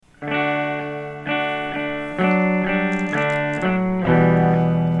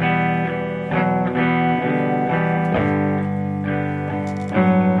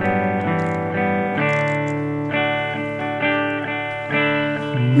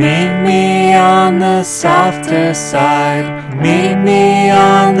Meet me on the softer side. Meet me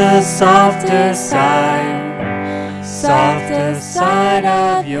on the softer side. Softer side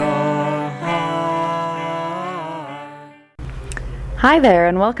of your heart. Hi there,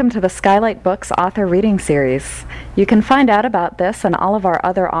 and welcome to the SKYLIGHT Books Author Reading Series. You can find out about this and all of our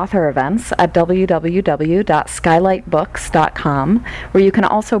other author events at www.skylightbooks.com, where you can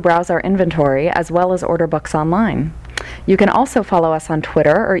also browse our inventory as well as order books online. You can also follow us on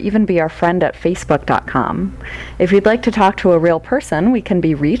Twitter or even be our friend at facebook.com. If you'd like to talk to a real person, we can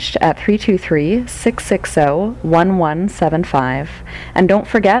be reached at 323-660-1175. And don't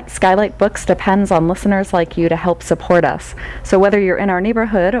forget, SKYLIGHT Books depends on listeners like you to help support us. So whether you're in our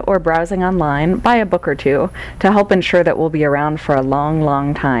neighborhood or browsing online, buy a book or two to help ensure that we'll be around for a long,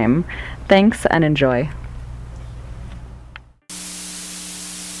 long time. Thanks and enjoy.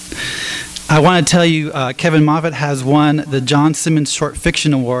 I want to tell you, Kevin Moffett has won the John Simmons Short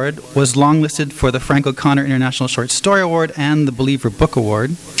Fiction Award, was longlisted for the Frank O'Connor International Short Story Award and the Believer Book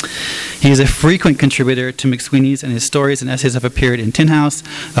Award. He is a frequent contributor to McSweeney's, and his stories and essays have appeared in Tin House,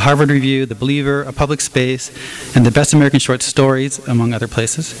 the Harvard Review, the Believer, A Public Space, and the Best American Short Stories, among other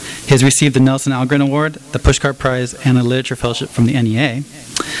places. He has received the Nelson Algren Award, the Pushcart Prize, and a Literature Fellowship from the NEA.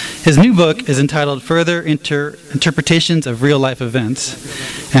 His new book is entitled Further Interpretations of Real-Life Events.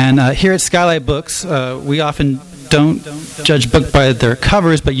 And here at SKYLIGHT Books, we often don't judge book by their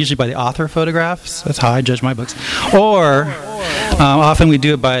covers, but usually by the author photographs. That's how I judge my books. Or often we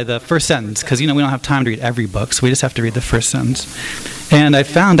do it by the first sentence, because we don't have time to read every book, so we just have to read the first sentence. And I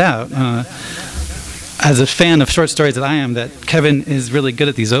found out, as a fan of short stories that I am, that Kevin is really good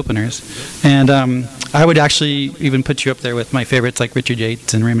at these openers. And I would actually even put you up there with my favorites like Richard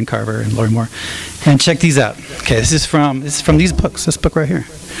Yates and Raymond Carver and Lori Moore. And check these out. Okay, this is from these books. This book right here.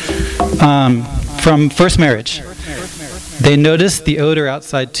 From First Marriage. They noticed the odor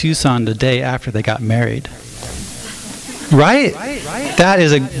outside Tucson the day after they got married. Right? That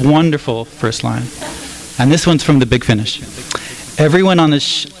is a wonderful first line. And this one's from The Big Finish. Everyone on the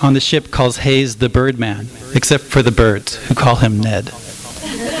ship calls Hayes the Birdman, except for the birds, who call him Ned.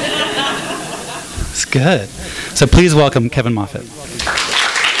 It's good. So please welcome Kevin Moffett.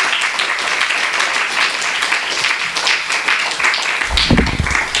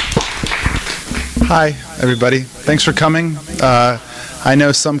 Hi, everybody. Thanks for coming. I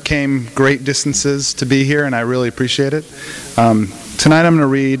know some came great distances to be here, and I really appreciate it. Tonight I'm going to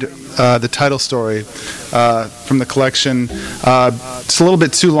read the title story from the collection. It's a little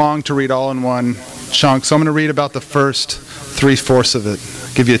bit too long to read all in one chunk, so I'm going to read about the first 3/4 of it,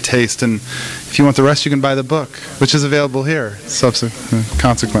 give you a taste, and if you want the rest, you can buy the book, which is available here,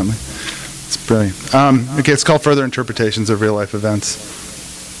 consequently. It's brilliant. Okay, it's called Further Interpretations of Real-Life Events.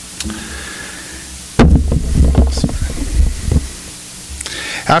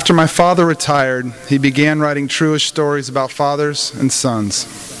 After my father retired, he began writing truish stories about fathers and sons.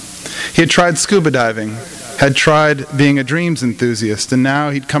 He had tried scuba diving, had tried being a dreams enthusiast, and now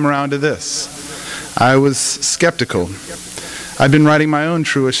he'd come around to this. I was skeptical. I'd been writing my own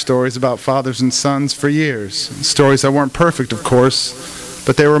truish stories about fathers and sons for years. Stories that weren't perfect, of course,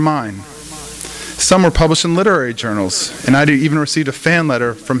 but they were mine. Some were published in literary journals, and I even received a fan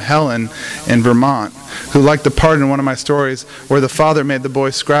letter from Helen in Vermont, who liked the part in one of my stories where the father made the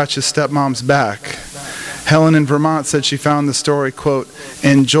boy scratch his stepmom's back. Helen in Vermont said she found the story, quote,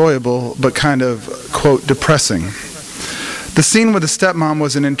 enjoyable, but kind of, quote, depressing. The scene with the stepmom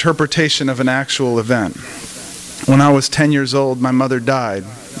was an interpretation of an actual event. When I was 10 years old, my mother died.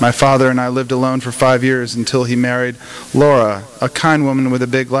 My father and I lived alone for 5 years until he married Laura, a kind woman with a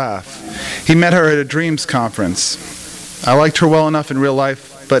big laugh. He met her at a dreams conference. I liked her well enough in real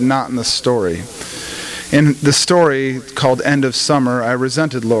life, but not in the story. In the story called End of Summer, I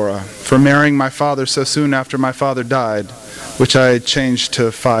resented Laura for marrying my father so soon after my father died, which I changed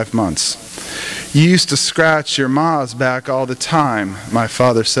to 5 months. You used to scratch your ma's back all the time, my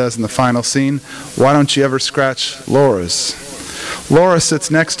father says in the final scene. Why don't you ever scratch Laura's? Laura sits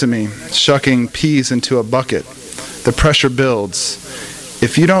next to me, shucking peas into a bucket. The pressure builds.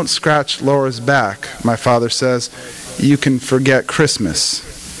 If you don't scratch Laura's back, my father says, you can forget Christmas.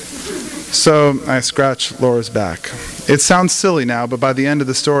 So I scratch Laura's back. It sounds silly now, but by the end of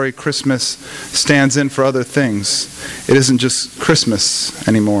the story, Christmas stands in for other things. It isn't just Christmas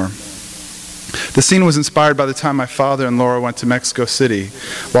anymore. The scene was inspired by the time my father and Laura went to Mexico City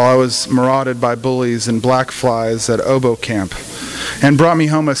while I was marauded by bullies and black flies at oboe camp, and brought me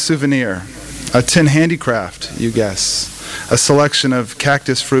home a souvenir, a tin handicraft, you guess, a selection of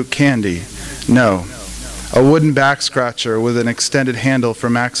cactus fruit candy. No, a wooden back scratcher with an extended handle for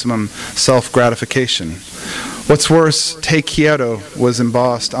maximum self-gratification. What's worse, Te Quiero was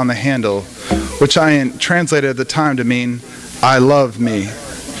embossed on the handle, which I translated at the time to mean, I love me.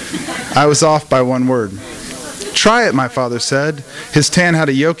 I was off by one word. Try it, my father said. His tan had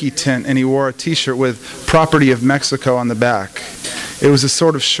a yoki tint, and he wore a t-shirt with Property of Mexico on the back. It was a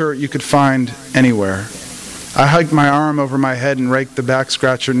sort of shirt you could find anywhere. I hiked my arm over my head and raked the back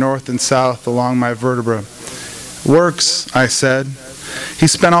scratcher north and south along my vertebra. Works, I said. He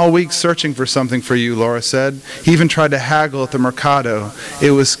spent all week searching for something for you, Laura said. He even tried to haggle at the mercado.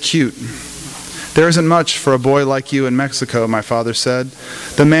 It was cute. There isn't much for a boy like you in Mexico, my father said.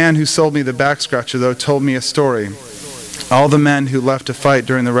 The man who sold me the back scratcher, though, told me a story. All the men who left to fight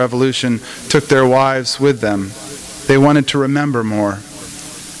during the revolution took their wives with them. They wanted to remember more.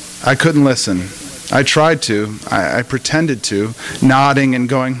 I couldn't listen. I tried to. I pretended to, nodding and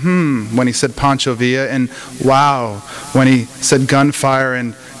going, when he said Pancho Villa, and wow when he said gunfire,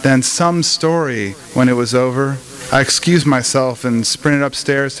 and then some story when it was over. I excused myself and sprinted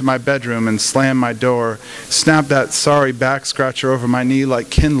upstairs to my bedroom and slammed my door, snapped that sorry back scratcher over my knee like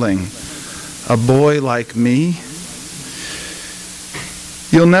kindling. A boy like me?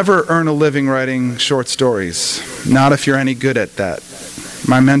 You'll never earn a living writing short stories, not if you're any good at that.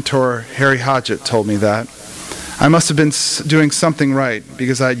 My mentor, Harry Hodgett, told me that. I must have been doing something right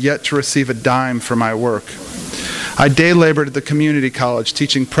because I had yet to receive a dime for my work. I day labored at the community college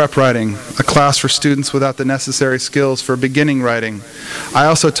teaching prep writing, a class for students without the necessary skills for beginning writing. I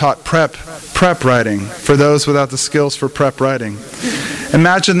also taught prep writing for those without the skills for prep writing.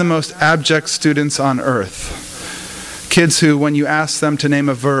 Imagine the most abject students on earth. Kids who, when you ask them to name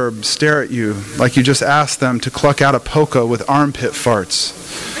a verb, stare at you like you just asked them to cluck out a polka with armpit farts.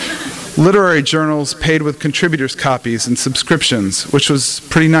 Literary journals paid with contributors' copies and subscriptions, which was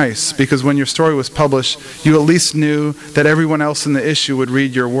pretty nice because when your story was published, you at least knew that everyone else in the issue would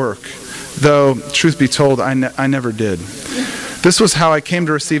read your work. Though, truth be told, I never did. This was how I came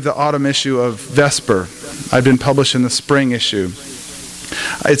to receive the autumn issue of Vesper. I'd been published in the spring issue.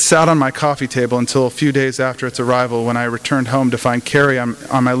 It sat on my coffee table until a few days after its arrival when I returned home to find Carrie on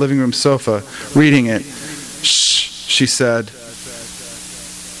my living room sofa, reading it. Shh, she said.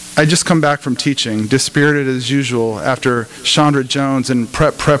 I'd just come back from teaching, dispirited as usual, after Chandra Jones in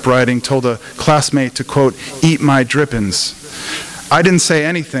prep writing told a classmate to, quote, eat my drippins. I didn't say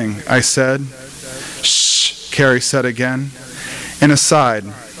anything, I said. Shh, Carrie said again. And aside,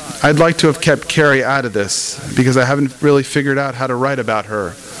 I'd like to have kept Carrie out of this because I haven't really figured out how to write about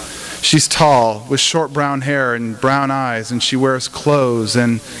her. She's tall, with short brown hair and brown eyes, and she wears clothes.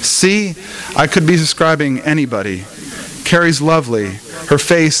 And see, I could be describing anybody. Carrie's lovely. Her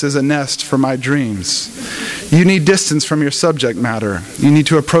face is a nest for my dreams. You need distance from your subject matter. You need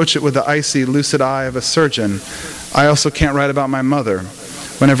to approach it with the icy, lucid eye of a surgeon. I also can't write about my mother.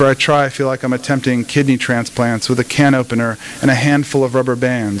 Whenever I try, I feel like I'm attempting kidney transplants with a can opener and a handful of rubber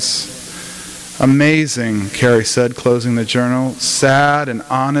bands. Amazing, Carrie said, closing the journal. Sad and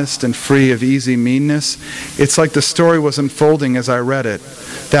honest and free of easy meanness. It's like the story was unfolding as I read it.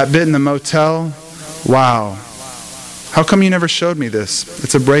 That bit in the motel, wow. How come you never showed me this?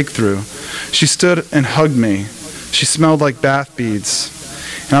 It's a breakthrough. She stood and hugged me. She smelled like bath beads.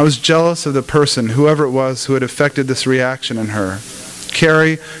 And I was jealous of the person, whoever it was, who had affected this reaction in her.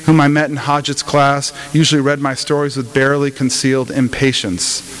 Carrie, whom I met in Hodgett's class, usually read my stories with barely concealed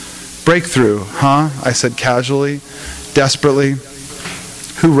impatience. Breakthrough, huh? I said casually, desperately.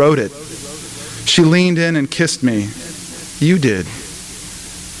 Who wrote it? She leaned in and kissed me. You did.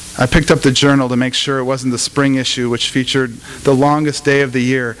 I picked up the journal to make sure it wasn't the spring issue, which featured The Longest Day of the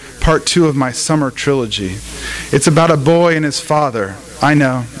Year, part 2 of my summer trilogy. It's about a boy and his father. I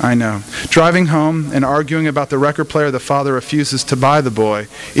know. Driving home and arguing about the record player the father refuses to buy the boy,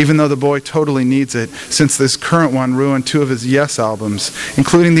 even though the boy totally needs it, since this current one ruined 2 of his Yes albums,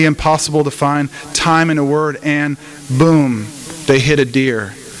 including the impossible to find Time in a Word, and boom, they hit a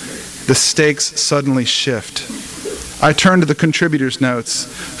deer. The stakes suddenly shift. I turned to the contributors' notes.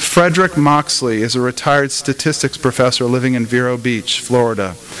 Frederick Moxley is a retired statistics professor living in Vero Beach,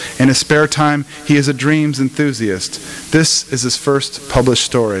 Florida. In his spare time, he is a dreams enthusiast. This is his first published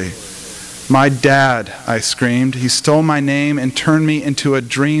story. My dad, I screamed. He stole my name and turned me into a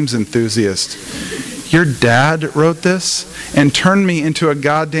dreams enthusiast. Your dad wrote this and turned me into a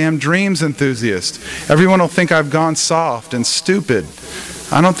goddamn dreams enthusiast. Everyone will think I've gone soft and stupid.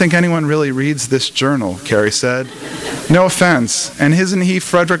 I don't think anyone really reads this journal, Carrie said. No offense. And isn't he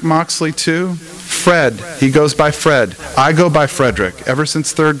Frederick Moxley too? Fred. He goes by Fred. I go by Frederick, ever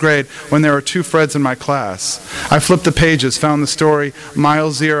since 3rd grade when there were 2 Freds in my class. I flipped the pages, found the story,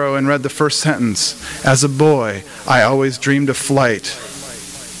 Mile Zero, and read the first sentence. As a boy, I always dreamed of flight.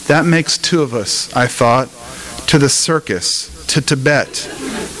 That makes 2 of us, I thought. to the circus, to Tibet,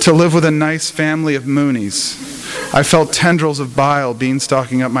 to live with a nice family of Moonies. I felt tendrils of bile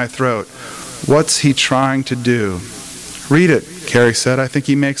beanstalking up my throat. What's he trying to do? Read it, Carrie said. I think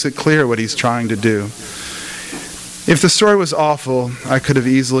he makes it clear what he's trying to do. If the story was awful, I could have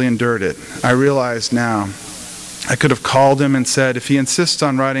easily endured it. I realize now. I could have called him and said, if he insists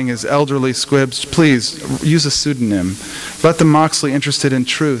on writing his elderly squibs, please use a pseudonym. Let the Moxley interested in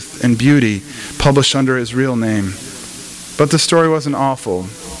truth and beauty publish under his real name. But the story wasn't awful,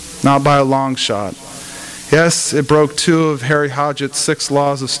 not by a long shot. Yes, it broke 2 of Harry Hodgett's 6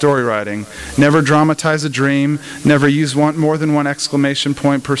 laws of story writing. Never dramatize a dream, never use more than one exclamation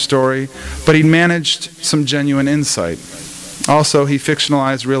point per story, but he managed some genuine insight. Also, he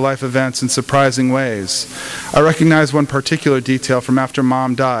fictionalized real-life events in surprising ways. I recognize one particular detail from after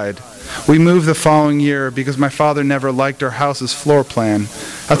Mom died. We moved the following year because my father never liked our house's floor plan.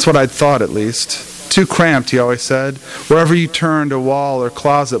 That's what I'd thought, at least. Too cramped, he always said. Wherever you turned, a wall or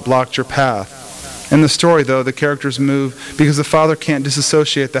closet blocked your path. In the story, though, the characters move because the father can't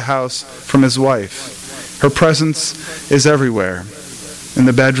disassociate the house from his wife. Her presence is everywhere. In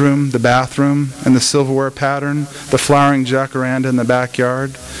the bedroom, the bathroom, and the silverware pattern, the flowering jacaranda in the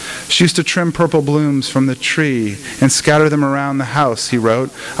backyard. She used to trim purple blooms from the tree and scatter them around the house, he wrote,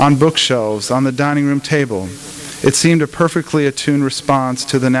 on bookshelves, on the dining room table. It seemed a perfectly attuned response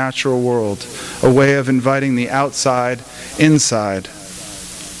to the natural world, a way of inviting the outside inside.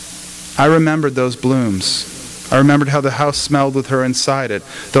 I remembered those blooms. I remembered how the house smelled with her inside it,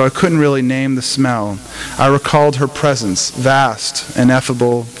 though I couldn't really name the smell. I recalled her presence, vast,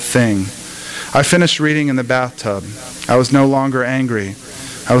 ineffable thing. I finished reading in the bathtub. I was no longer angry.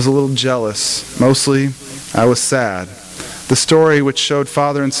 I was a little jealous. Mostly, I was sad. The story, which showed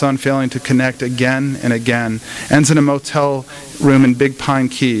father and son failing to connect again and again, ends in a motel room in Big Pine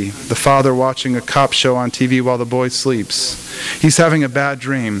Key, the father watching a cop show on TV while the boy sleeps. He's having a bad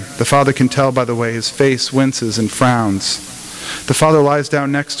dream. The father can tell by the way his face winces and frowns. The father lies down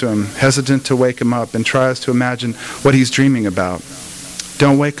next to him, hesitant to wake him up, and tries to imagine what he's dreaming about.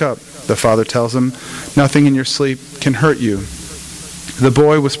 Don't wake up, the father tells him. Nothing in your sleep can hurt you. The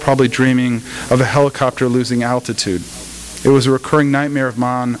boy was probably dreaming of a helicopter losing altitude. It was a recurring nightmare of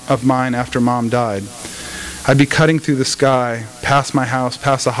mine after Mom died. I'd be cutting through the sky, past my house,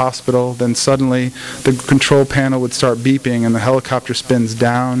 past a hospital, then suddenly the control panel would start beeping and the helicopter spins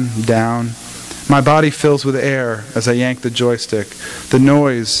down, down. My body fills with air as I yank the joystick. The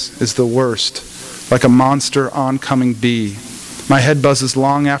noise is the worst, like a monster oncoming bee. My head buzzes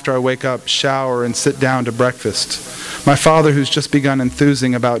long after I wake up, shower, and sit down to breakfast. My father, who's just begun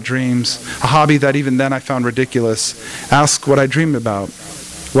enthusing about dreams, a hobby that even then I found ridiculous, asks what I dream about.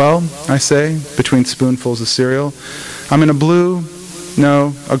 Well, I say, between spoonfuls of cereal, I'm in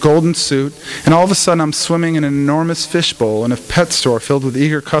a golden suit, and all of a sudden I'm swimming in an enormous fishbowl in a pet store filled with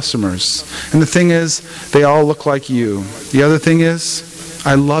eager customers. And the thing is, they all look like you. The other thing is,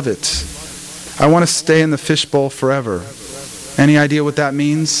 I love it. I want to stay in the fishbowl forever. Any idea what that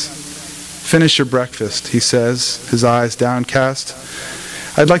means? Finish your breakfast, he says, his eyes downcast.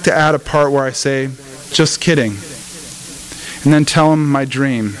 I'd like to add a part where I say, just kidding, and then tell him my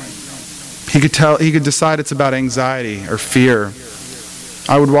dream. He could decide it's about anxiety or fear.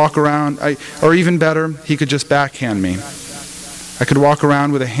 I would walk around, or even better, he could just backhand me. I could walk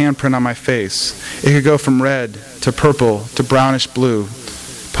around with a handprint on my face. It could go from red to purple to brownish blue,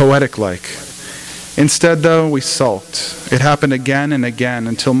 poetic-like. Instead, though, we sulked. It happened again and again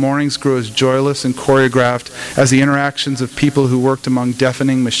until mornings grew as joyless and choreographed as the interactions of people who worked among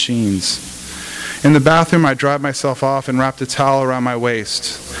deafening machines. In the bathroom, I dried myself off and wrapped a towel around my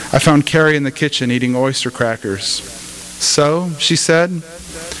waist. I found Carrie in the kitchen eating oyster crackers. So, she said.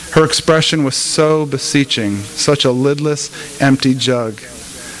 Her expression was so beseeching, such a lidless, empty jug.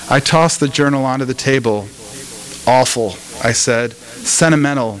 I tossed the journal onto the table. Awful, I said.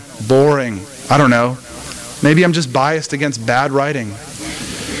 Sentimental, boring. I don't know. Maybe I'm just biased against bad writing.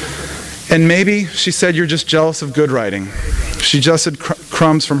 And maybe, she said, you're just jealous of good writing. She adjusted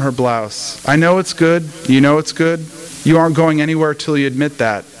crumbs from her blouse. I know it's good. You know it's good. You aren't going anywhere till you admit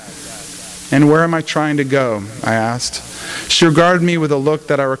that. And where am I trying to go? I asked. She regarded me with a look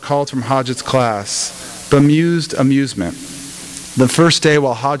that I recalled from Hodgett's class. Bemused amusement. The first day,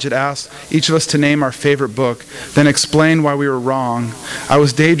 while Hodgett asked each of us to name our favorite book, then explain why we were wrong, I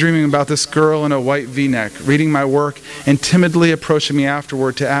was daydreaming about this girl in a white V-neck, reading my work and timidly approaching me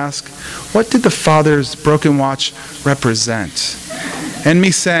afterward to ask, what did the father's broken watch represent? And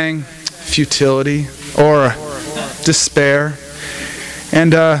me saying, futility or despair,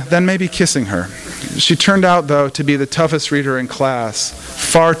 and then maybe kissing her. She turned out, though, to be the toughest reader in class,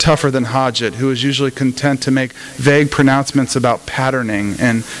 far tougher than Hodgett, who was usually content to make vague pronouncements about patterning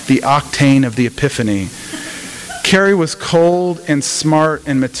and the octane of the epiphany. Carrie was cold and smart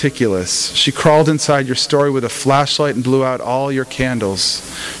and meticulous. She crawled inside your story with a flashlight and blew out all your candles.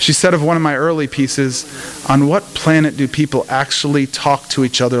 She said of one of my early pieces, "On what planet do people actually talk to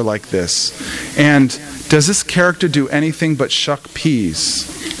each other like this? And does this character do anything but shuck peas?"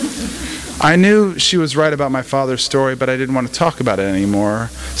 I knew she was right about my father's story, but I didn't want to talk about it anymore,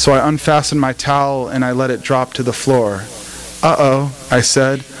 so I unfastened my towel and I let it drop to the floor. "Uh-oh," I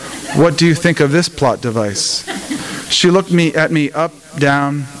said. "What do you think of this plot device?" She looked at me up,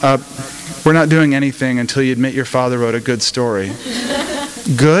 down, up. "We're not doing anything until you admit your father wrote a good story."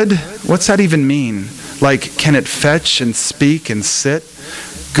 "Good? What's that even mean? Like, can it fetch and speak and sit?"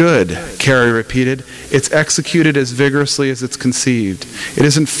 "Good," Carrie repeated. "It's executed as vigorously as it's conceived. It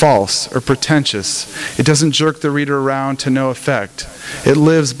isn't false or pretentious. It doesn't jerk the reader around to no effect. It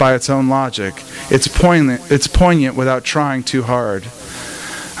lives by its own logic. It's poignant without trying too hard."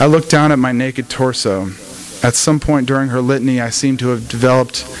 I looked down at my naked torso. At some point during her litany, I seemed to have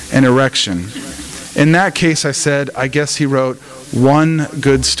developed an erection. "In that case," I said, "I guess he wrote one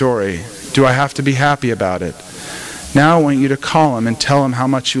good story. Do I have to be happy about it? Now I want you to call him and tell him how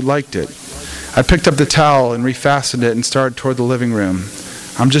much you liked it." I picked up the towel and refastened it and started toward the living room.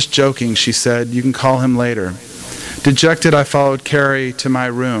 "I'm just joking," she said. "You can call him later." Dejected, I followed Carrie to my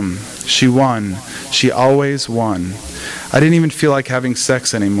room. She won. She always won. I didn't even feel like having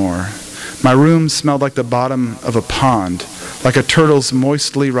sex anymore. My room smelled like the bottom of a pond, like a turtle's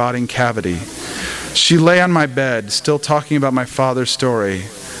moistly rotting cavity. She lay on my bed, still talking about my father's story.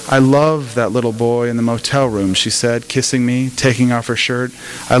 "I love that little boy in the motel room," she said, kissing me, taking off her shirt.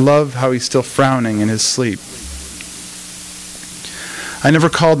 "I love how he's still frowning in his sleep." I never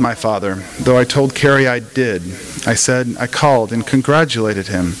called my father, though I told Carrie I did. I said I called and congratulated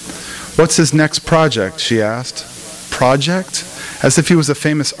him. "What's his next project?" she asked. "Project?" As if he was a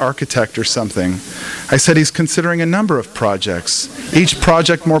famous architect or something. I said he's considering a number of projects, each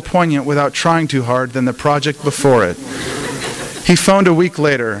project more poignant without trying too hard than the project before it. He phoned a week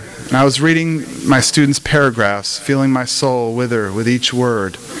later, and I was reading my students' paragraphs, feeling my soul wither with each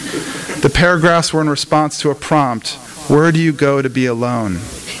word. The paragraphs were in response to a prompt, "Where do you go to be alone?"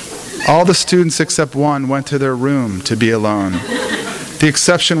 All the students except one went to their room to be alone. The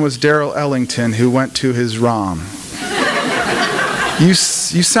exception was Darrell Ellington, who went to his ROM. You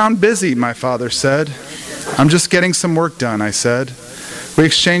sound busy," my father said. "I'm just getting some work done," I said. We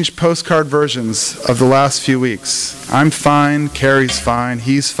exchanged postcard versions of the last few weeks. I'm fine, Carrie's fine,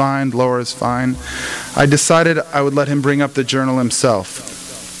 he's fine, Laura's fine. I decided I would let him bring up the journal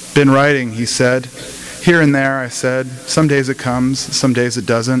himself. "Been writing," he said. "Here and there," I said. "Some days it comes, some days it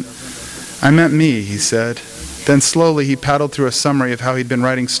doesn't." "I meant me," he said. Then slowly he paddled through a summary of how he'd been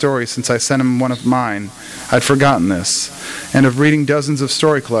writing stories since I sent him one of mine. I'd forgotten this. And of reading dozens of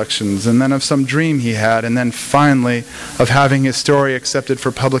story collections, and then of some dream he had, and then finally of having his story accepted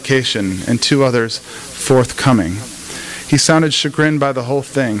for publication, and 2 others forthcoming. He sounded chagrined by the whole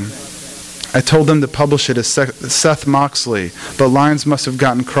thing. I told them to publish it as Seth Moxley, but lines must have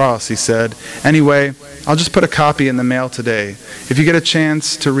gotten cross, he said. "Anyway, I'll just put a copy in the mail today. If you get a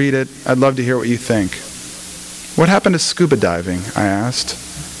chance to read it, I'd love to hear what you think." "What happened to scuba diving?" I asked.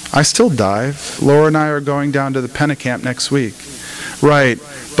 "I still dive. Laura and I are going down to the Pennicamp next week." "Right,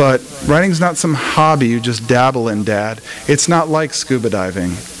 but writing's not some hobby you just dabble in, Dad. It's not like scuba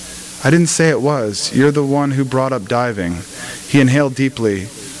diving." "I didn't say it was. You're the one who brought up diving." He inhaled deeply.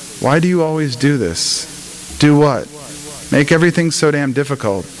 "Why do you always do this?" "Do what?" "Make everything so damn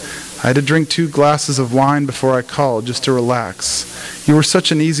difficult. I had to drink 2 glasses of wine before I called just to relax. You were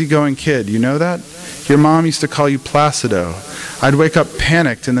such an easygoing kid, you know that? Your mom used to call you Placido. I'd wake up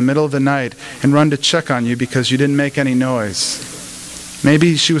panicked in the middle of the night and run to check on you because you didn't make any noise."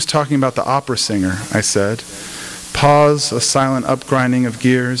 "Maybe she was talking about the opera singer," I said. Pause, a silent upgrinding of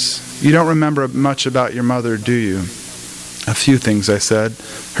gears. "You don't remember much about your mother, do you?" "A few things," I said.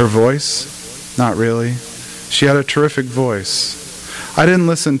 "Her voice?" "Not really." "She had a terrific voice." I didn't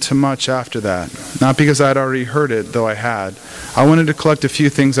listen to much after that, not because I'd already heard it, though I had. I wanted to collect a few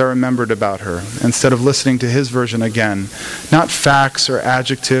things I remembered about her, instead of listening to his version again. Not facts or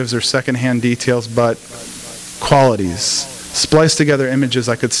adjectives or secondhand details, but qualities. Spliced together images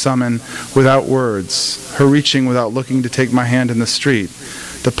I could summon without words. Her reaching without looking to take my hand in the street.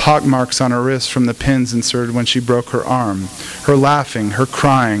 The pockmarks on her wrist from the pins inserted when she broke her arm. Her laughing, her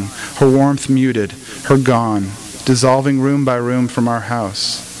crying, her warmth muted, her gone. Dissolving room by room from our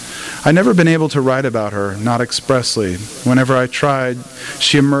house. I'd never been able to write about her, not expressly. Whenever I tried,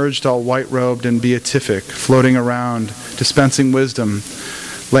 she emerged all white-robed and beatific, floating around, dispensing wisdom,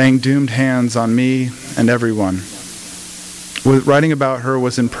 laying doomed hands on me and everyone. Writing about her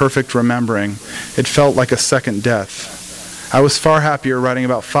was imperfect remembering. It felt like a second death. I was far happier writing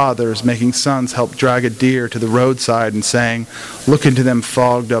about fathers making sons help drag a deer to the roadside and saying, "Look into them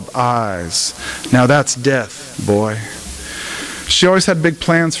fogged-up eyes. Now that's death, boy." She always had big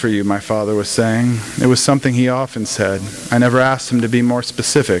plans for you, my father was saying. It was something he often said. I never asked him to be more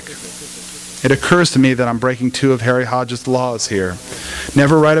specific. It occurs to me that I'm breaking 2 of Harry Hodges' laws here.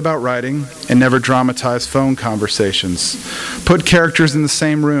 Never write about writing, and never dramatize phone conversations. Put characters in the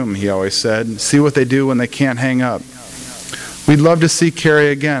same room, he always said. See what they do when they can't hang up. We'd love to see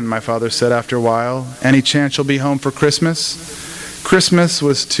Carrie again, my father said after a while. Any chance you'll be home for Christmas? Christmas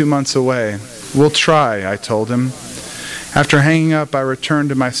was 2 months away. We'll try, I told him. After hanging up, I returned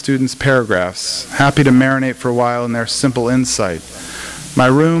to my students' paragraphs, happy to marinate for a while in their simple insight. My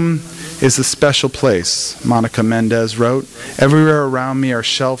room is a special place, Monica Mendez wrote. Everywhere around me are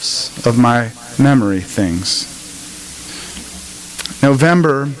shelves of my memory things.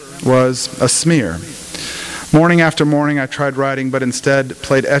 November was a smear. Morning after morning I tried writing, but instead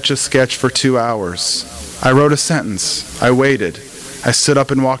played Etch-a-Sketch for 2 hours. I wrote a sentence. I waited. I stood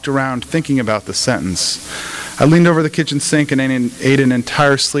up and walked around thinking about the sentence. I leaned over the kitchen sink and ate an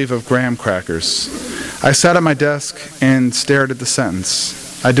entire sleeve of graham crackers. I sat at my desk and stared at the sentence.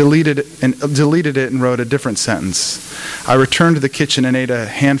 I deleted it and wrote a different sentence. I returned to the kitchen and ate a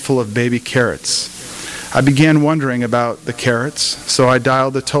handful of baby carrots. I began wondering about the carrots, so I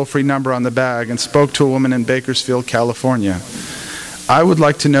dialed the toll-free number on the bag and spoke to a woman in Bakersfield, California. I would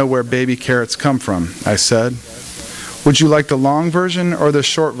like to know where baby carrots come from, I said. Would you like the long version or the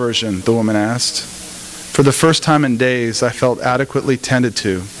short version, the woman asked. For the first time in days, I felt adequately tended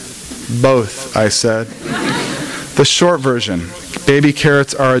to. Both, I said. The short version. Baby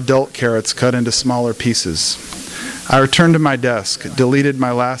carrots are adult carrots cut into smaller pieces. I returned to my desk, deleted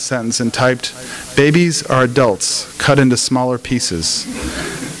my last sentence, and typed, "Babies are adults, cut into smaller pieces."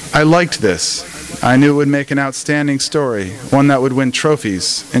 I liked this. I knew it would make an outstanding story, one that would win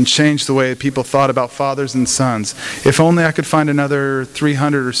trophies and change the way people thought about fathers and sons. If only I could find another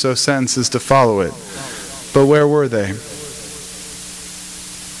 300 or so sentences to follow it. But where were they?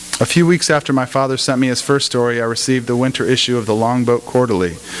 A few weeks after my father sent me his first story, I received the winter issue of the Longboat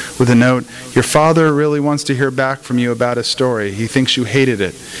Quarterly with a note, "Your father really wants to hear back from you about his story. He thinks you hated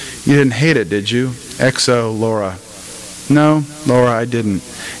it." "You didn't hate it, did you?" XO, Laura. "No, Laura, I didn't.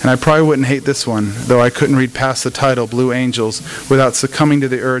 And I probably wouldn't hate this one, though I couldn't read past the title, Blue Angels, without succumbing to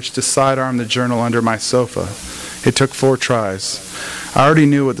the urge to sidearm the journal under my sofa. It took 4 tries. I already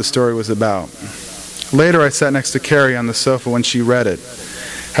knew what the story was about. Later, I sat next to Carrie on the sofa when she read it.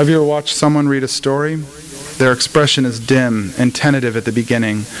 Have you ever watched someone read a story? Their expression is dim and tentative at the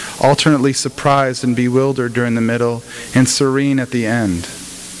beginning, alternately surprised and bewildered during the middle, and serene at the end.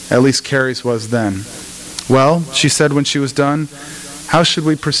 At least Carrie's was then. "Well," she said when she was done, "how should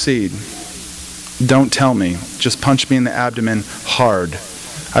we proceed?" "Don't tell me. Just punch me in the abdomen hard."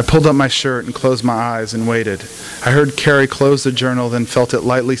 I pulled up my shirt and closed my eyes and waited. I heard Carrie close the journal, then felt it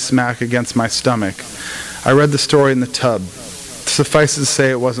lightly smack against my stomach. I read the story in the tub. Suffice it to say,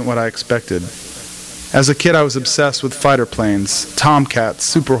 it wasn't what I expected. As a kid, I was obsessed with fighter planes, Tomcats,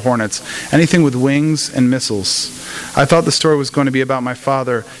 Super Hornets, anything with wings and missiles. I thought the story was going to be about my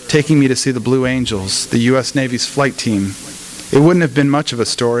father taking me to see the Blue Angels, the U.S. Navy's flight team. It wouldn't have been much of a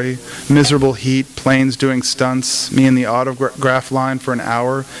story. Miserable heat, planes doing stunts, me in the autograph line for an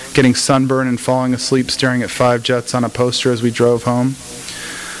hour, getting sunburned and falling asleep staring at 5 jets on a poster as we drove home.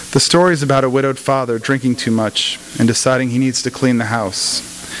 The story is about a widowed father drinking too much and deciding he needs to clean the house.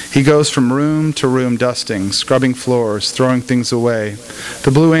 He goes from room to room dusting, scrubbing floors, throwing things away.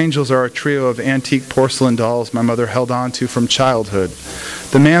 The Blue Angels are a trio of antique porcelain dolls my mother held on to from childhood.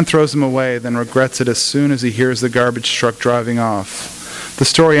 The man throws them away, then regrets it as soon as he hears the garbage truck driving off. The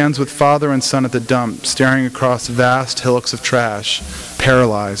story ends with father and son at the dump, staring across vast hillocks of trash,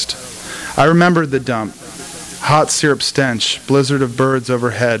 paralyzed. I remembered the dump. Hot syrup stench, blizzard of birds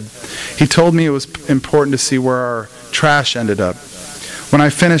overhead. He told me it was important to see where our trash ended up. When I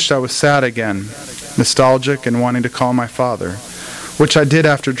finished, I was sad again, nostalgic and wanting to call my father, which I did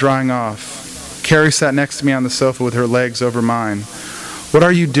after drying off. Carrie sat next to me on the sofa with her legs over mine. "What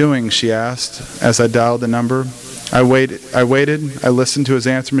are you doing?" she asked as I dialed the number. I waited. I listened to his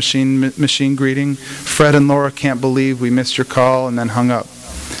answer machine greeting. "Fred and Laura can't believe we missed your call," and then hung up.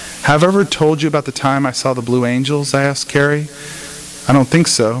 "Have I ever told you about the time I saw the Blue Angels?" I asked Carrie. "I don't think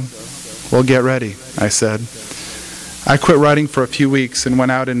so." "Well, get ready," I said. I quit writing for a few weeks and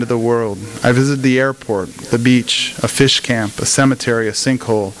went out into the world. I visited the airport, the beach, a fish camp, a cemetery, a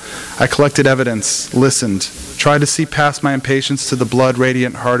sinkhole. I collected evidence, listened, tried to see past my impatience to the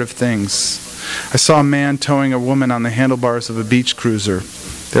blood-radiant heart of things. I saw a man towing a woman on the handlebars of a beach cruiser.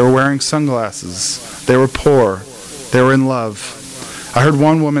 They were wearing sunglasses. They were poor. They were in love. I heard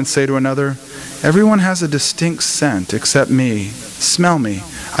one woman say to another, "Everyone has a distinct scent except me. Smell me.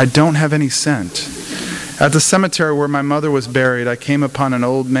 I don't have any scent." At the cemetery where my mother was buried, I came upon an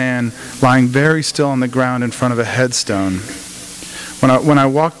old man lying very still on the ground in front of a headstone. When I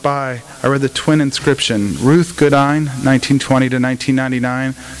walked by, I read the twin inscription, Ruth Goodine, 1920 to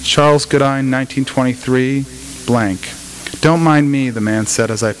 1999, Charles Goodine, 1923, blank. "Don't mind me," the man said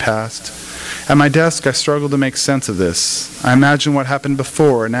as I passed. At my desk, I struggled to make sense of this. I imagined what happened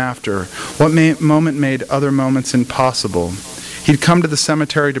before and after, what moment made other moments impossible. He'd come to the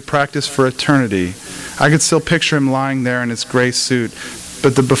cemetery to practice for eternity. I could still picture him lying there in his gray suit,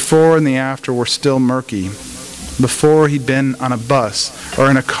 but the before and the after were still murky. Before, he'd been on a bus or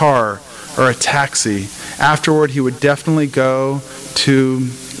in a car or a taxi. Afterward, he would definitely go to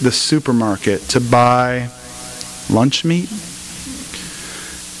the supermarket to buy lunch meat.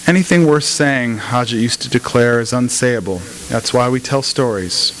 Anything worth saying, Hodgett used to declare, is unsayable. That's why we tell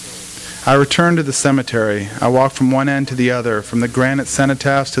stories. I returned to the cemetery. I walked from one end to the other, from the granite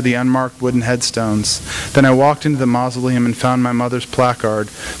cenotaphs to the unmarked wooden headstones. Then I walked into the mausoleum and found my mother's placard,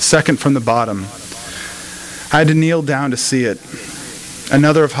 second from the bottom. I had to kneel down to see it.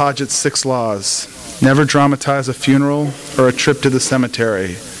 Another of Hodgett's 6 laws. Never dramatize a funeral or a trip to the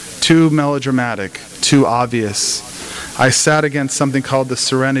cemetery. Too melodramatic, too obvious. I sat against something called the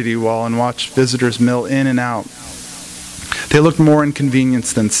Serenity Wall and watched visitors mill in and out. They looked more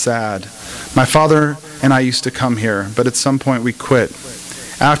inconvenienced than sad. My father and I used to come here, but at some point we quit.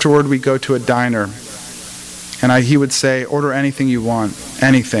 Afterward, we'd go to a diner, and he would say, "Order anything you want,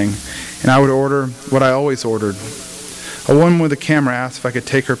 anything." And I would order what I always ordered. A woman with a camera asked if I could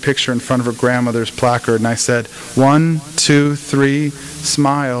take her picture in front of her grandmother's placard, and I said, 1, 2, 3,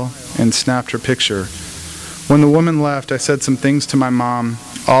 smile, and snapped her picture. When the woman left, I said some things to my mom,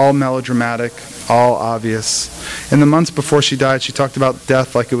 all melodramatic, all obvious. In the months before she died, she talked about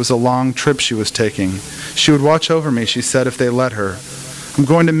death like it was a long trip she was taking. She would watch over me, she said, if they let her. "I'm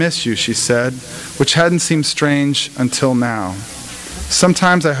going to miss you," she said, which hadn't seemed strange until now.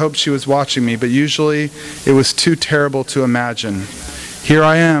 Sometimes I hoped she was watching me, but usually it was too terrible to imagine. "Here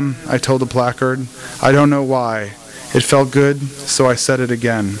I am," I told the placard. I don't know why. It felt good, so I said it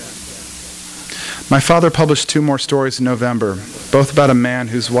again. My father published 2 more stories in November, both about a man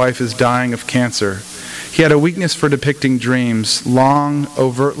whose wife is dying of cancer. He had a weakness for depicting dreams, long,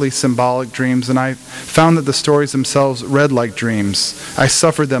 overtly symbolic dreams, and I found that the stories themselves read like dreams. I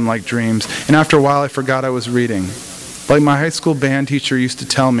suffered them like dreams, and after a while I forgot I was reading. Like my high school band teacher used to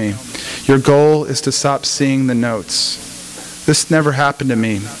tell me, your goal is to stop seeing the notes. This never happened to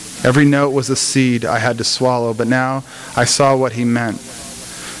me. Every note was a seed I had to swallow, but now I saw what he meant.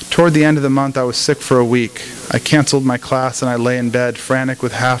 Toward the end of the month, I was sick for a week. I canceled my class and I lay in bed, frantic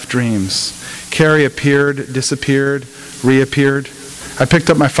with half dreams. Carrie appeared, disappeared, reappeared. I picked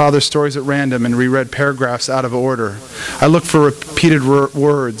up my father's stories at random and reread paragraphs out of order. I looked for repeated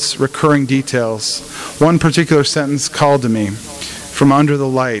words, recurring details. One particular sentence called to me, "From under the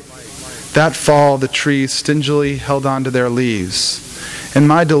light. That fall, the trees stingily held on to their leaves." In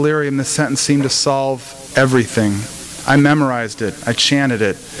my delirium, the sentence seemed to solve everything. I memorized it. I chanted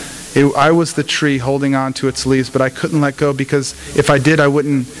it. I was the tree holding on to its leaves, but I couldn't let go because if I did, I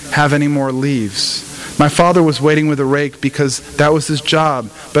wouldn't have any more leaves. My father was waiting with a rake because that was his job,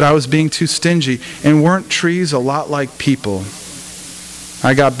 but I was being too stingy. And weren't trees a lot like people?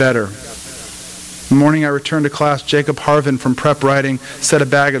 I got better. The morning I returned to class, Jacob Harvin from prep writing set a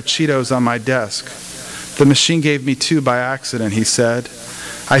bag of Cheetos on my desk. "The machine gave me 2 by accident," he said.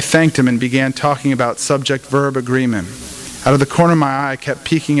 I thanked him and began talking about subject-verb agreement. Out of the corner of my eye, I kept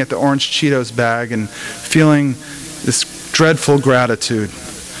peeking at the orange Cheetos bag and feeling this dreadful gratitude.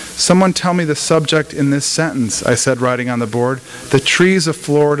 "Someone tell me the subject in this sentence," I said, writing on the board. "The trees of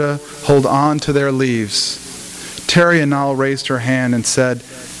Florida hold on to their leaves." Terry Anal raised her hand and said,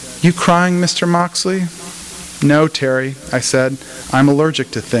 "You crying, Mr. Moxley?" "No, Terry," I said. "I'm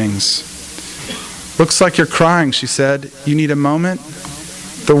allergic to things." "Looks like you're crying," she said. "You need a moment?"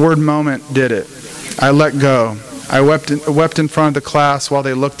 The word moment did it. I let go. I wept in front of the class while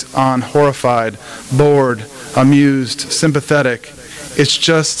they looked on, horrified, bored, amused, sympathetic. "It's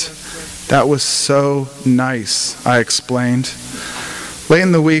just, that was so nice," I explained. Late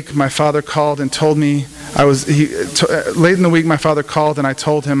in the week, my father called and told me Late in the week, my father called and I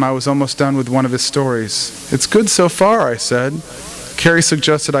told him I was almost done with one of his stories. It's good so far, I said. Carrie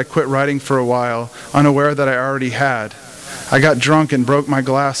suggested I quit writing for a while, unaware that I already had. I got drunk and broke my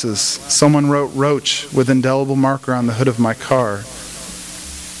glasses. Someone wrote Roach with indelible marker on the hood of my car.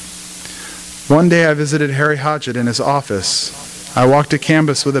 One day I visited Harry Hodgett in his office. I walked to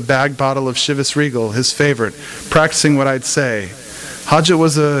canvas with a bag bottle of Chivas Regal, his favorite, practicing what I'd say. Hodgett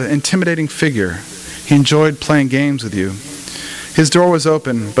was an intimidating figure. He enjoyed playing games with you. His door was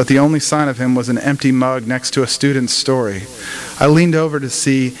open, but the only sign of him was an empty mug next to a student's story. I leaned over to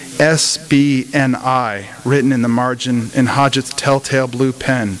see SBNI written in the margin in Hodgett's telltale blue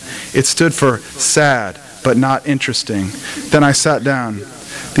pen. It stood for sad, but not interesting. Then I sat down.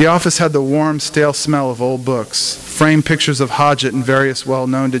 The office had the warm, stale smell of old books. Framed pictures of Hodgett and various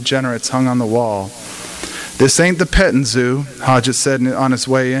well-known degenerates hung on the wall. "This ain't the petting zoo," Hodgett said on his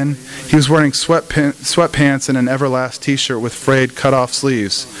way in. He was wearing sweatpants and an Everlast t-shirt with frayed cut-off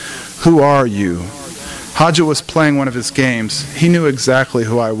sleeves. "Who are you?" Hodgett was playing one of his games. He knew exactly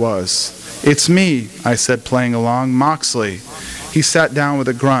who I was. "It's me," I said, playing along. "Moxley." He sat down with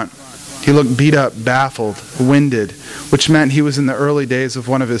a grunt. He looked beat up, baffled, winded, which meant he was in the early days of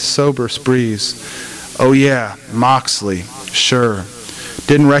one of his sober sprees. "Oh yeah, Moxley. Sure.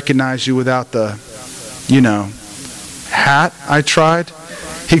 Didn't recognize you without the, hat," I tried.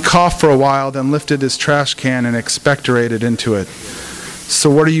 He coughed for a while, then lifted his trash can and expectorated into it. "So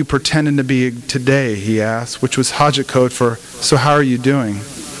what are you pretending to be today?" he asked, which was Hodgett code for, "So how are you doing?"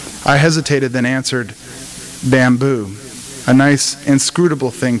 I hesitated, then answered, "Bamboo." A nice, inscrutable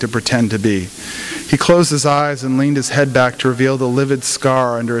thing to pretend to be. He closed his eyes and leaned his head back to reveal the livid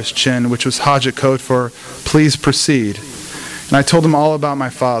scar under his chin, which was Hodgett code for, "Please proceed." And I told him all about my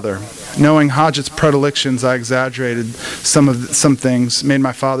father. Knowing Hodgett's predilections, I exaggerated some things, made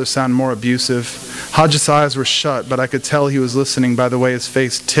my father sound more abusive. Hodgett's eyes were shut, but I could tell he was listening by the way his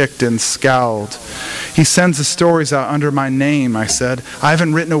face ticked and scowled. "He sends the stories out under my name," I said. "I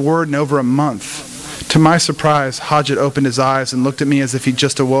haven't written a word in over a month." To my surprise, Hodgett opened his eyes and looked at me as if he'd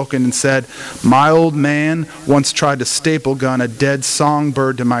just awoken and said, "My old man once tried to staple gun a dead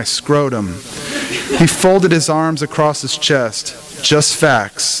songbird to my scrotum." He folded his arms across his chest. "Just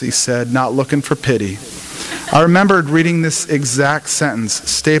facts," he said, not looking for pity. I remembered reading this exact sentence,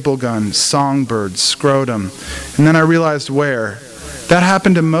 staple gun, songbird, scrotum, and then I realized where. "That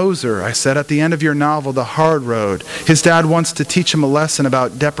happened to Moser," I said, "at the end of your novel, The Hard Road. His dad wants to teach him a lesson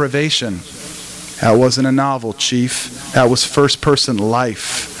about deprivation." "That wasn't a novel, Chief. That was first-person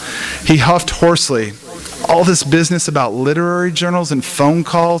life." He huffed hoarsely. "All this business about literary journals and phone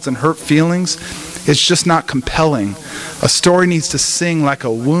calls and hurt feelings, it's just not compelling. A story needs to sing like a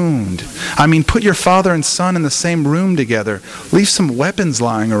wound. I mean, put your father and son in the same room together. Leave some weapons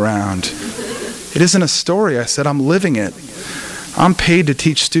lying around." "It isn't a story," I said. "I'm living it. I'm paid to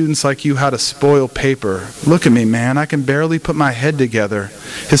teach students like you how to spoil paper. Look at me, man. I can barely put my head together."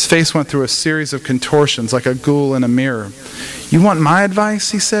 His face went through a series of contortions like a ghoul in a mirror. "You want my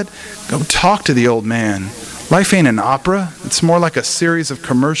advice?" he said. "Go talk to the old man. Life ain't an opera. It's more like a series of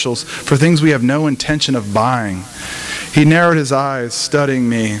commercials for things we have no intention of buying." He narrowed his eyes, studying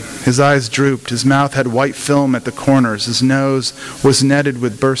me. His eyes drooped. His mouth had white film at the corners. His nose was netted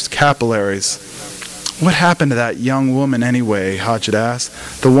with burst capillaries. "What happened to that young woman anyway?" Hodgett asked.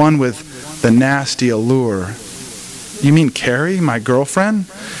 "The one with the nasty allure." "You mean Carrie, my girlfriend?"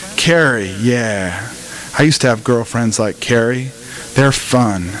 "Carrie, yeah. I used to have girlfriends like Carrie. They're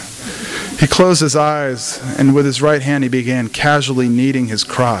fun." He closed his eyes, and with his right hand he began casually kneading his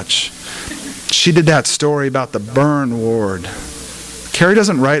crotch. "She did that story about the burn ward." "Carrie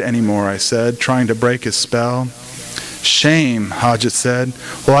doesn't write anymore," I said, trying to break his spell. "Shame," Hodgett said.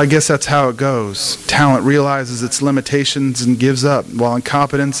 "Well, I guess that's how it goes. Talent realizes its limitations and gives up, while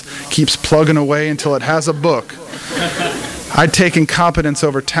incompetence keeps plugging away until it has a book." I'd take incompetence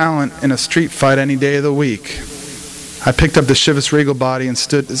over talent in a street fight any day of the week. I picked up the Chivas Regal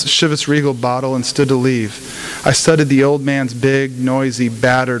bottle and stood to leave. I studied the old man's big, noisy,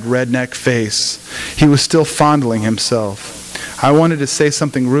 battered, redneck face. He was still fondling himself. I wanted to say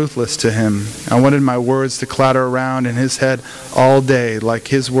something ruthless to him. I wanted my words to clatter around in his head all day like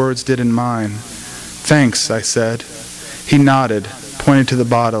his words did in mine. "Thanks," I said. He nodded, pointed to the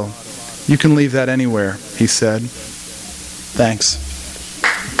bottle. "You can leave that anywhere," he said. "Thanks."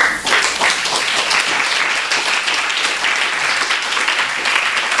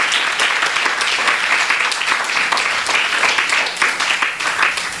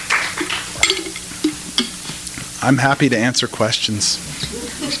 I'm happy to answer questions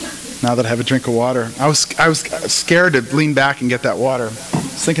now that I have a drink of water. I was scared to lean back and get that water.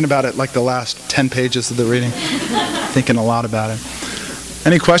 was thinking about it like the last 10 pages of the reading. Thinking a lot about it.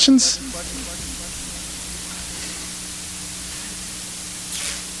 Any questions?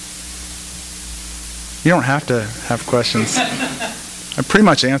 You don't have to have questions. I pretty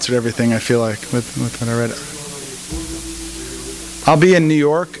much answered everything, I feel like, with what I read. I'll be in New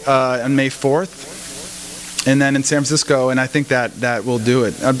York on May 4th, and then in San Francisco, and I think that will do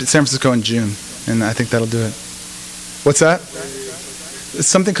it. San Francisco in June, and I think that'll do it. What's that? It's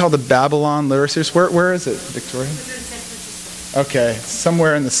something called the Babylon Literacy. Where is it, Victoria? Okay,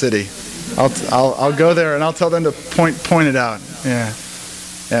 somewhere in the city. I'll go there and I'll tell them to point it out. Yeah.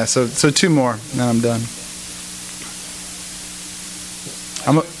 So 2 more, and then I'm done.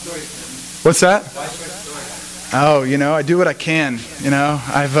 What's that? Oh, I do what I can. I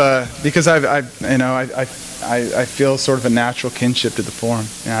feel sort of a natural kinship to the form.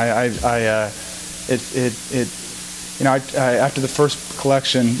 After the first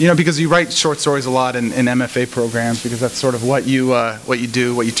collection, because you write short stories a lot in MFA programs, because that's sort of what you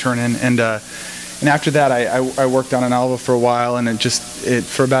do, what you turn in, and after that, I worked on a novel for a while, and it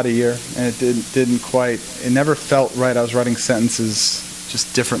for about a year, and it never felt right. I was writing sentences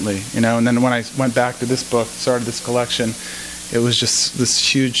just differently, and then when I went back to this book, started this collection, it was just this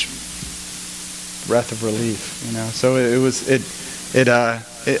huge breath of relief, So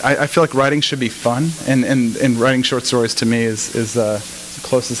I feel like writing should be fun, and writing short stories to me is the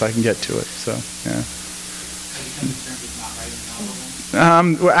closest I can get to it. So yeah.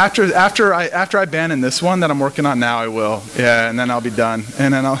 After I abandon this one that I'm working on now, I will. Yeah, and then I'll be done,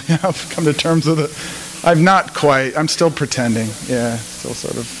 and then I'll come to terms with it. I'm still pretending. Yeah, still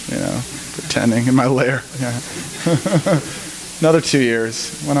sort of pretending in my lair. Yeah. Another 2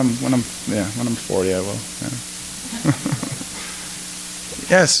 years. When I'm 40, I will. Yeah.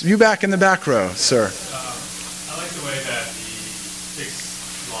 Yes, you back in the back row, sir. I like the way that the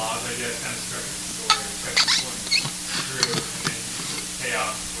 6 laws, I guess, kind of structured the story, kept going through, and then pay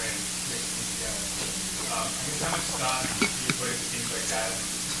off when mixed them together. I guess how much thought do you put into things like that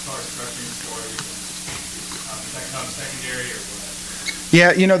as far as structuring the story? Does that come secondary or what?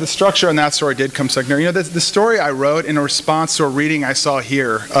 Yeah, the structure on that story did come secondary. The story I wrote in a response to a reading I saw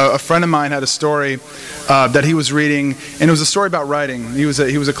here. A friend of mine had a story that he was reading, and it was a story about writing. He was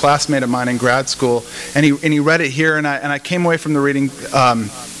a classmate of mine in grad school, and he read it here, and I came away from the reading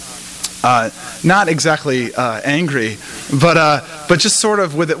not exactly angry, but just sort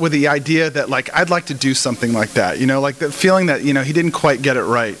of with the idea that I'd like to do something like that. Like the feeling that he didn't quite get it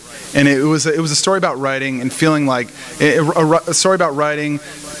right. And it was a story about writing and feeling like a story about writing,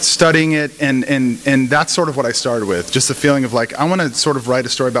 studying it, and that's sort of what I started with. Just the feeling of I want to sort of write a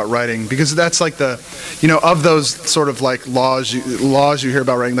story about writing, because that's like the, of those sort of laws you hear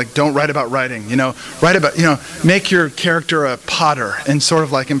about writing, don't write about writing, write about, make your character a potter and sort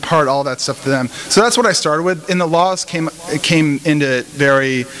of impart all that stuff to them. So that's what I started with, and the laws came into it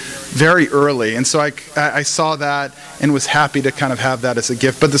very, very early, and so I saw that and was happy to kind of have that as a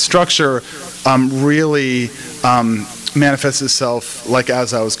gift. But the structure really manifests itself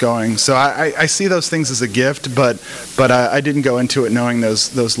as I was going. So I see those things as a gift, but I didn't go into it knowing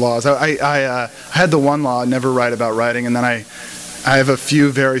those laws. I had the one law, never write about writing, and then I have a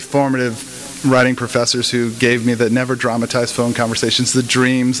few very formative writing professors who gave me the never dramatize phone conversations, the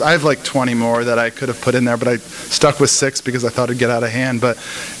dreams. I have 20 more that I could have put in there, but I stuck with 6 because I thought it'd get out of hand. But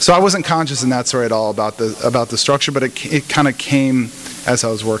so I wasn't conscious in that story at all about the structure, but it kind of came as I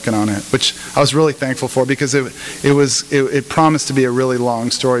was working on it, which I was really thankful for, because it promised to be a really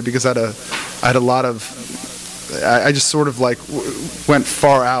long story, because I had a lot of, I just sort of went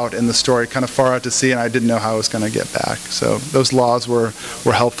far out in the story, kind of far out to sea, and I didn't know how I was going to get back. So those laws were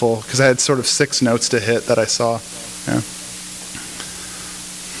helpful, because I had sort of 6 notes to hit that I saw. Yeah.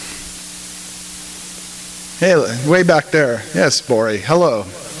 Hey, way back there. Yes, Bori. Hello.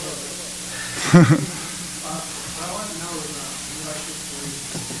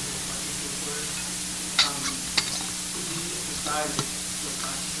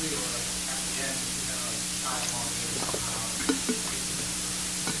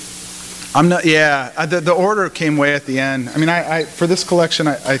 I'm not. Yeah, the order came way at the end. I mean, I for this collection,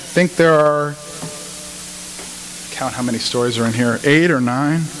 I think there are. Count how many stories are in here. 8 or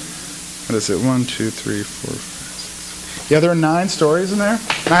 9. What is it? 1, 2, 3, 4, 5, 6. Yeah, there are 9 stories in there.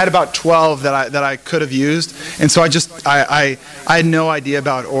 And I had about 12 that I could have used, and so I had no idea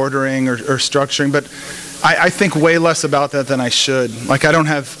about ordering or structuring, but I think way less about that than I should. I don't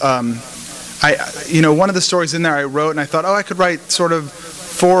have. One of the stories in there I wrote, and I thought, I could write sort of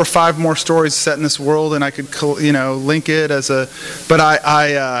 4 or 5 more stories set in this world, and I could, link it as a. But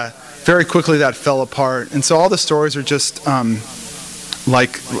I very quickly that fell apart, and so all the stories are just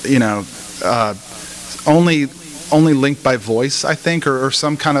like, only linked by voice, I think, or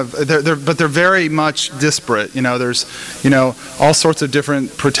some kind of, but they're very much disparate. There's, all sorts of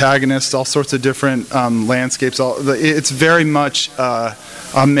different protagonists, all sorts of different landscapes. It's very much a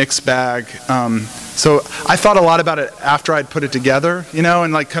mixed bag. So I thought a lot about it after I'd put it together,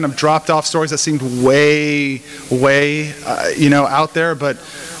 and like kind of dropped off stories that seemed way, out there. But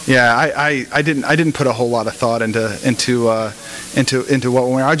yeah, I didn't put a whole lot of thought into what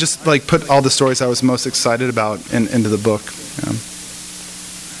went. I just like put all the stories I was most excited about into the book.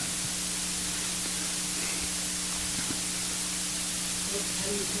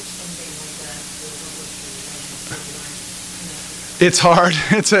 It's hard.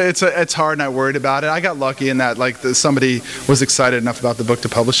 It's hard, and I worried about it. I got lucky in that somebody was excited enough about the book to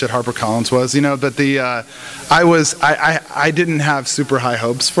publish it. Harper Collins was, But I didn't have super high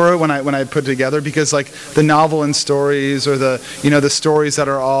hopes for it when I put it together, because the novel and stories, or the stories that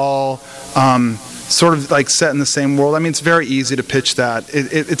are all sort of like set in the same world. I mean, it's very easy to pitch that.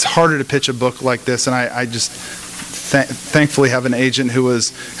 It's harder to pitch a book like this, and I just thankfully have an agent who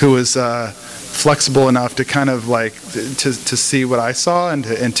was flexible enough to kind of to see what I saw and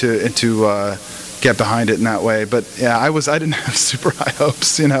to get behind it in that way. But yeah, I didn't have super high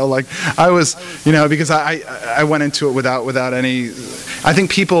hopes, I was, because I went into it without any. I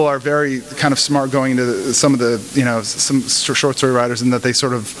think people are very kind of smart going into some of the, some short story writers, in that they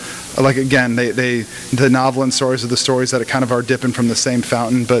sort of again, the novel and stories are the stories that kind of are dipping from the same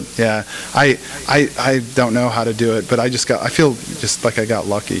fountain. But yeah, I don't know how to do it, but I feel just like I got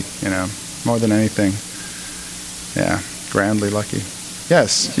lucky, more than anything. Yeah, grandly lucky.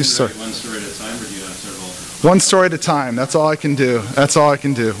 Yes, you sir. One story at a time, or do you have several? One story at a time. That's all I can do.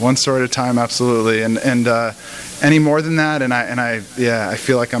 One story at a time, absolutely. And any more than that, and I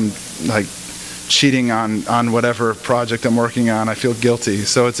feel like I'm cheating on whatever project I'm working on. I feel guilty.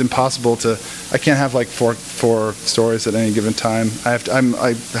 So it's impossible I can't have four stories at any given time. I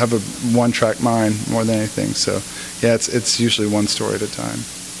have a one-track mind more than anything. So yeah, it's usually one story at a time.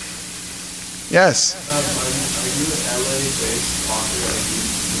 Yes. Are you an LA-based author?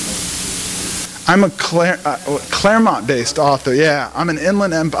 I'm a Claremont-based author. Yeah, I'm an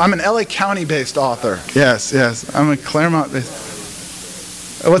LA County-based author. Yes. I'm a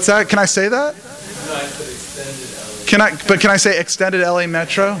Claremont-based. What's that? Can I say that? No, I said extended LA. Can I say extended LA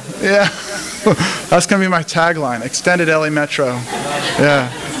Metro? Yeah. That's gonna be my tagline. Extended LA Metro.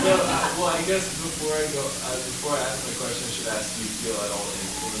 Yeah. So, well, I guess before I ask my question, I should ask, do you feel at all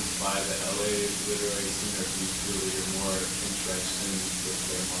influenced by the LA literary scene, or do you feel that you're more entrenched in the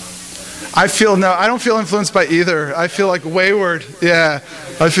Claremont? I don't feel influenced by either. I feel like wayward. Yeah.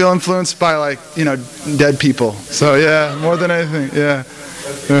 I feel influenced by dead people. So yeah, more than anything. Yeah.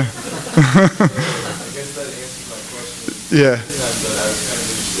 Okay. I guess that answers my question. Yeah. But I was kind of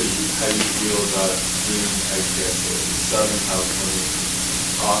interested in how you feel about being, I guess, a Southern California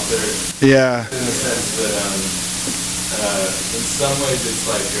author. Yeah. In the sense that in some ways it's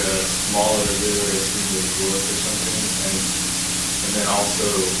like a smaller literary scene than Europe or something, and then also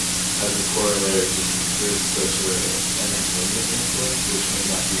as a corollary, there's such an entertainment influence, which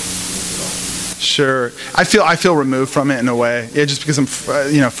may not be influenced at all. Sure. I feel removed from it in a way. Yeah, just because I'm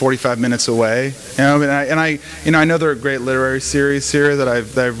 45 minutes away. And I know there are great literary series here that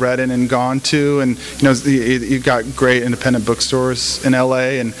I've read in and gone to, and you've got great independent bookstores in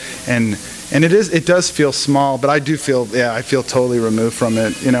LA, and it does feel small, but I do feel I feel totally removed from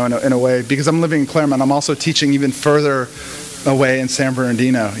it, in a way, because I'm living in Claremont. I'm also teaching even further away in San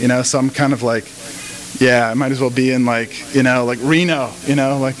Bernardino, so I'm kind of I might as well be in Reno,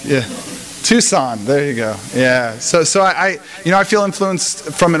 yeah. Tucson, there you go. Yeah. So I feel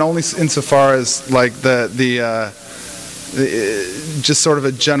influenced from it only insofar as the just sort of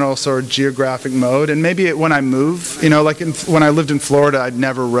a general sort of geographic mode, and maybe when I move, when I lived in Florida, I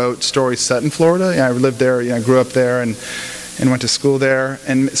never wrote stories set in Florida. I lived there, I grew up there and went to school there,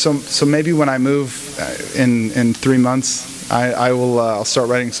 and so maybe when I move in 3 months, I'll start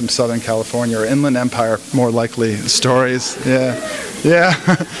writing some Southern California or Inland Empire, more likely, stories. Yeah,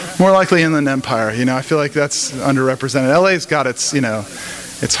 more likely Inland Empire. I feel like that's underrepresented. LA's got its,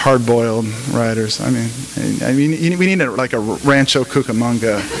 it's hard-boiled writers. I mean, we need a Rancho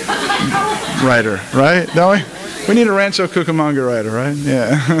Cucamonga writer, right? Don't we? We need a Rancho Cucamonga writer, right?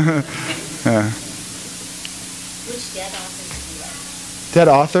 Yeah. Yeah. Which dead authors do you like? Dead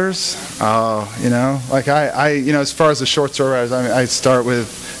authors? Oh, I as far as the short story writers, I start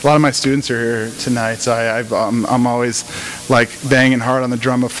with, a lot of my students are here tonight, so I'm always banging hard on the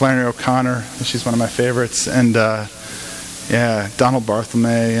drum of Flannery O'Connor. She's one of my favorites, and Yeah, Donald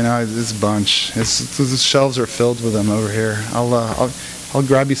Barthelme, there's a bunch. The shelves are filled with them over here. I'll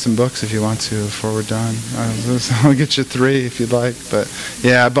grab you some books if you want to before we're done. I'll get you 3 if you'd like. But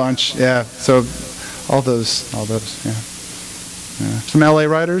yeah, a bunch. Yeah, so all those. Yeah. Some LA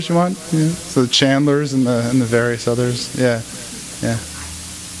writers you want? Yeah. So the Chandlers and the various others. Yeah. I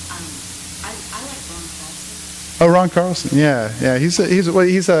like Ron Carlson. Oh, Ron Carlson. Yeah. He's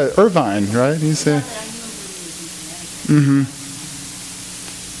a Irvine, right? He's a. Mm-hmm.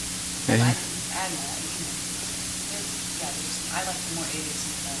 I like the more 80s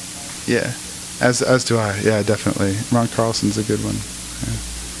stuff. Yeah, as do I. Yeah, definitely. Ron Carlson's a good one. Yeah.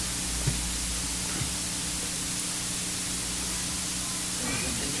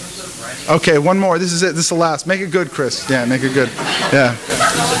 Okay, one more. This is it. This is the last. Make it good, Chris. Yeah, make it good. Yeah. So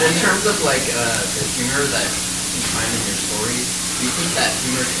in terms of the humor that you find in your stories, do you think that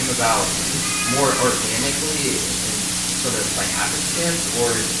humor came about more organically in sort of happenstance, or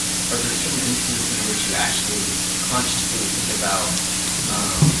are there certain instances in which you actually consciously think about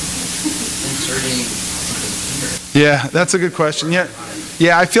inserting something humorous? Yeah, that's a good question. Yeah,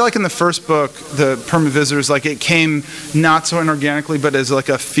 I feel like in the first book, The Permanent Visitors, it came not so inorganically, but as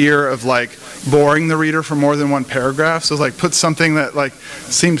a fear of boring the reader for more than one paragraph. So put something that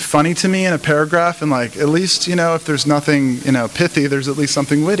seemed funny to me in a paragraph, and at least if there's nothing pithy, there's at least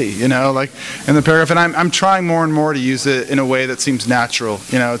something witty in the paragraph. And I'm trying more and more to use it in a way that seems natural.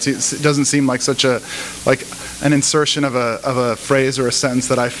 It doesn't seem like such a an insertion of a phrase or a sentence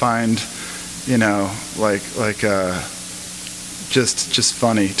that I find just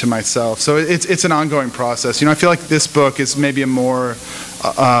funny to myself. So it's an ongoing process. I feel like this book is maybe a more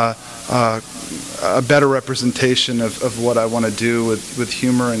a better representation of what I want to do with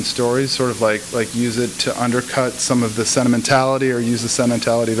humor and stories. Sort of use it to undercut some of the sentimentality, or use the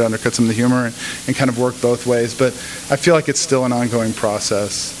sentimentality to undercut some of the humor, and kind of work both ways. But I feel like it's still an ongoing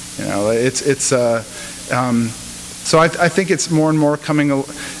process. So I think it's more and more coming.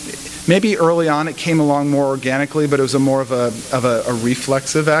 Maybe early on it came along more organically, but it was more of a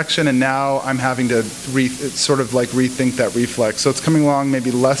reflexive action, and now I'm having to rethink that reflex. So it's coming along maybe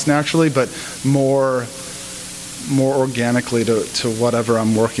less naturally, but more organically to whatever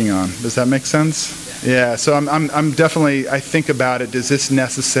I'm working on. Does that make sense? Yeah. So I'm definitely, I think about it. Is this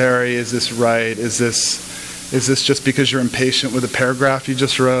necessary? Is this right? Is this just because you're impatient with a paragraph you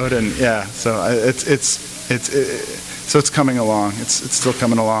just wrote? And yeah. So so it's coming along. It's still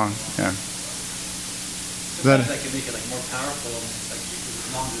coming along. Yeah. Sometimes that can make it more powerful, and it's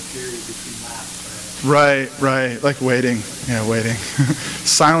a longer period between laughs. Right. Like waiting. Yeah, waiting.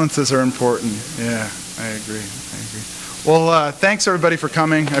 Silences are important. Yeah, I agree. Well, thanks everybody for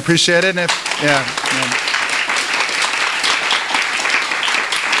coming. I appreciate it. And yeah.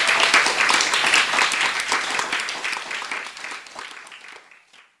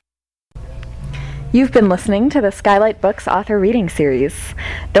 You've been listening to the SKYLIGHT Books Author Reading Series.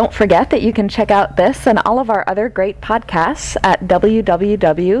 Don't forget that you can check out this and all of our other great podcasts at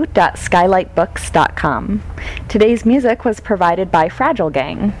www.skylightbooks.com. Today's music was provided by Fragile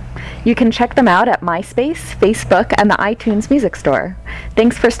Gang. You can check them out at MySpace, Facebook, and the iTunes Music Store.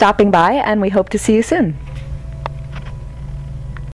 Thanks for stopping by, and we hope to see you soon.